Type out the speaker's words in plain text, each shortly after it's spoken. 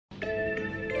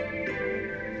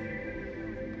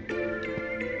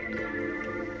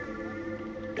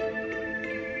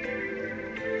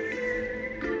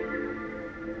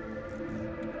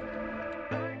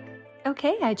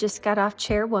Okay, I just got off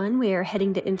chair 1. We are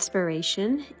heading to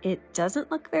Inspiration. It doesn't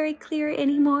look very clear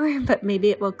anymore, but maybe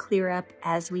it will clear up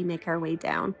as we make our way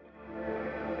down.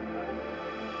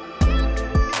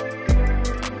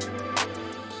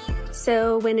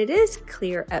 So when it is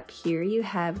clear up here, you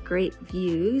have great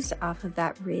views off of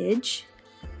that ridge.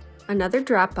 Another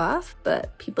drop off,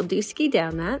 but people do ski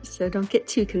down that, so don't get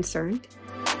too concerned.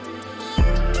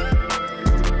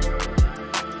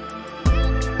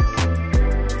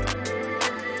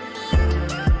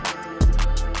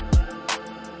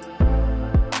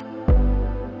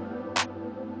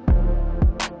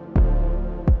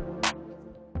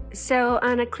 So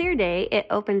on a clear day, it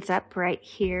opens up right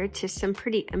here to some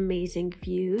pretty amazing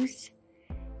views.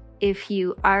 If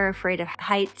you are afraid of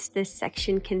heights, this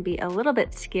section can be a little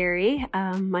bit scary.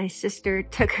 My sister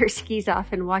took her skis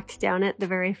off and walked down it the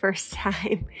very first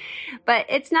time, but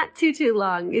it's not too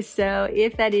long. So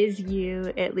if that is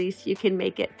you, at least you can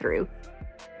make it through.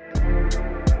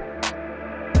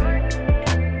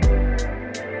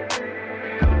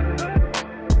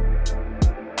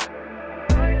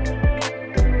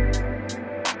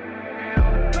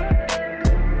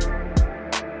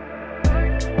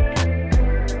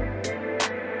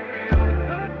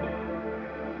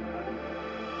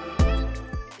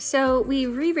 So we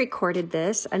re-recorded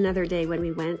this another day when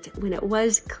we went, when it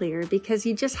was clear, because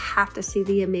you just have to see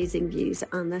the amazing views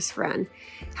on this run.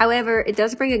 However, it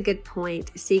does bring a good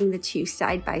point, seeing the two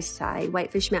side by side.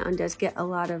 Whitefish Mountain does get a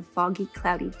lot of foggy,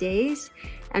 cloudy days,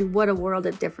 and what a world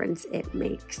of difference it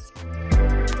makes.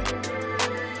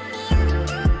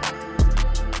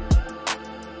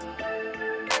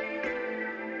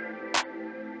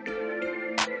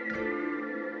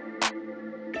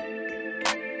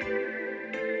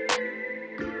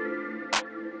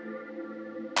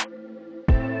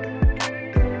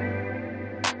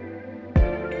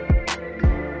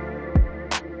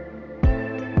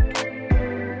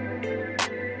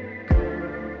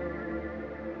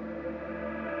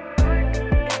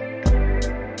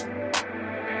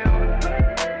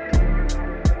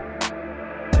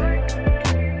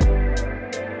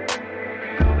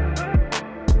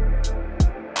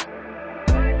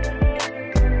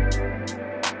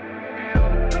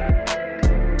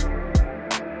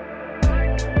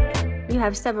 You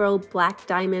have several black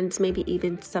diamonds, maybe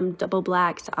even some double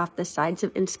blacks off the sides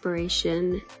of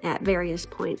Inspiration at various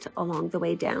points along the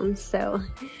way down. So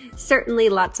certainly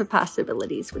lots of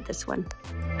possibilities with this one.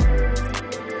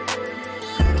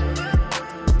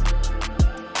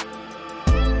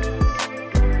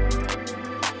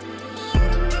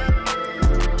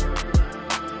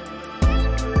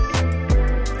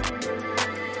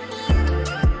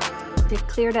 It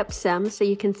cleared up some so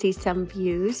you can see some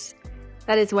views.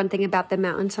 That is one thing about the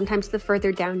mountain. Sometimes the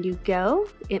further down you go,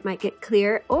 it might get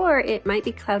clear, or it might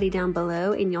be cloudy down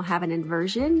below and you'll have an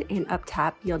inversion, and up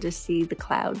top you'll just see the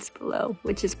clouds below,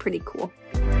 which is pretty cool.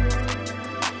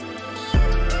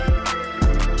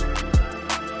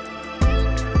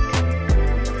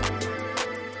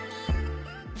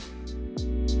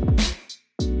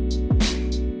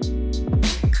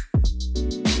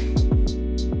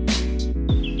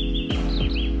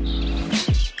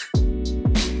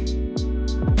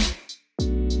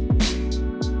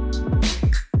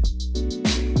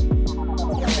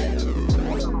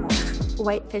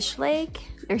 Whitefish Lake.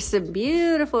 There's some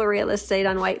beautiful real estate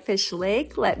on Whitefish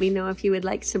Lake. Let me know if you would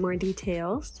like some more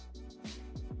details.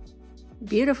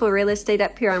 Beautiful real estate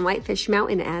up here on Whitefish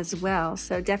Mountain as well,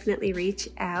 so definitely reach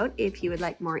out if you would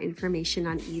like more information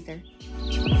on either.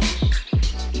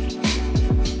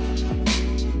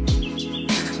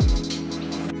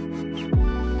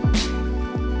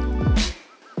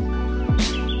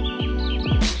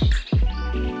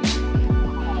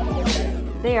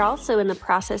 They are also in the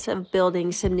process of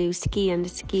building some new ski and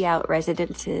ski out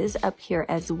residences up here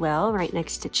as well, right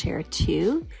next to Chair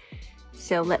 2.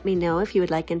 So let me know if you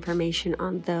would like information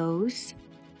on those.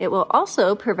 It will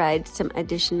also provide some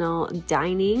additional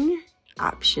dining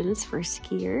options for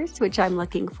skiers, which I'm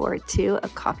looking forward to. A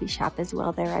coffee shop as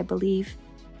well there, I believe.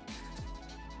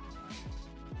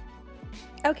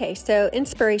 Okay, so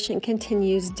Inspiration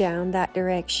continues down that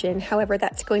direction. However,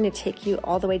 that's going to take you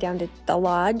all the way down to the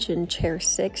lodge in Chair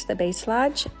 6, the base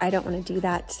lodge. I don't want to do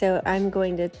that, so I'm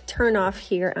going to turn off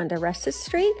here onto Rustis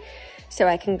Street so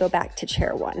I can go back to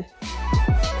Chair 1.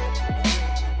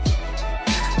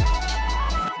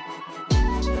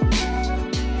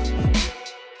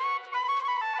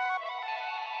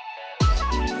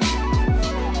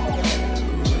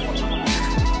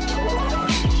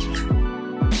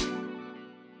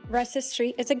 Rustis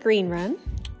Street is a green run,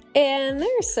 and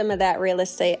there's some of that real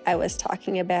estate I was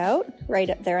talking about right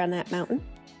up there on that mountain.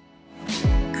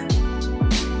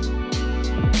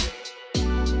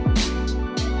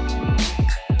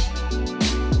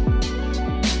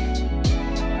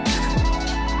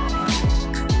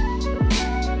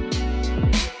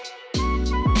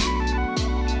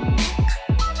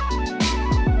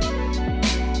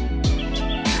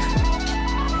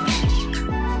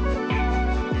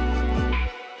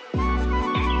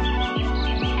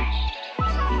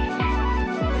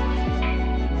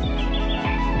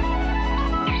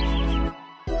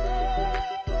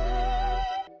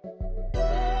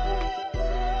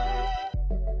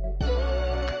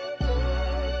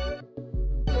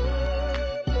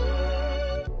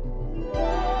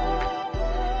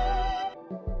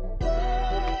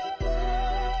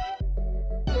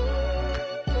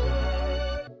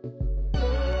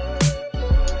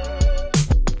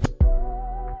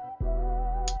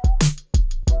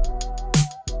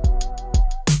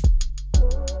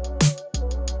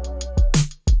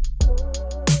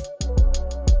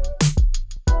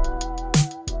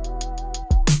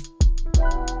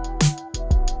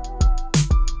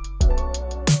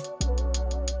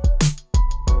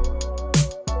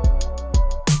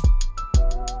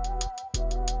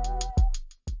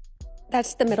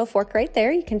 that's the middle fork right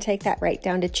there. You can take that right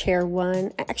down to chair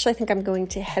 1. Actually, I think I'm going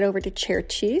to head over to chair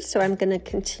 2, so I'm going to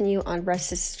continue on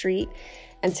Russ's Street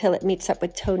until it meets up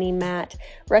with Tony Matt.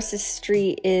 Russ's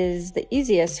Street is the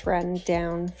easiest run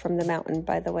down from the mountain,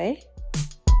 by the way.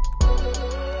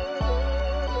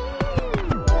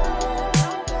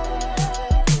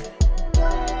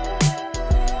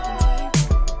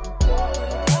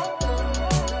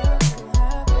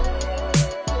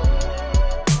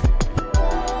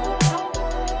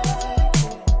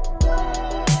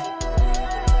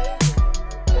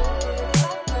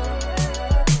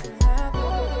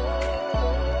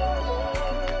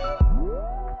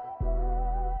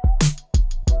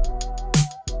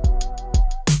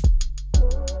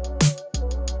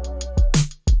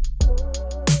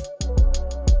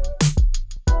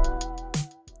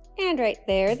 And right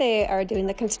there, they are doing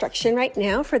the construction right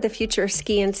now for the future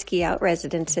ski and ski out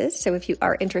residences. So if you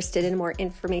are interested in more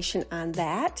information on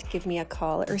that, give me a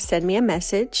call or send me a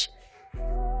message.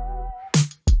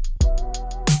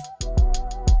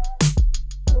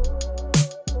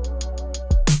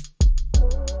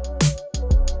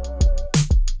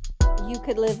 You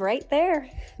could live right there.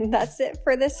 That's it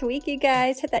for this week, you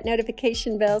guys. Hit that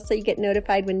notification bell so you get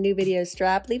notified when new videos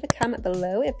drop. Leave a comment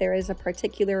below if there is a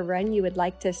particular run you would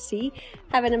like to see.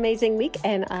 Have an amazing week,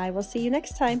 and I will see you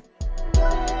next time.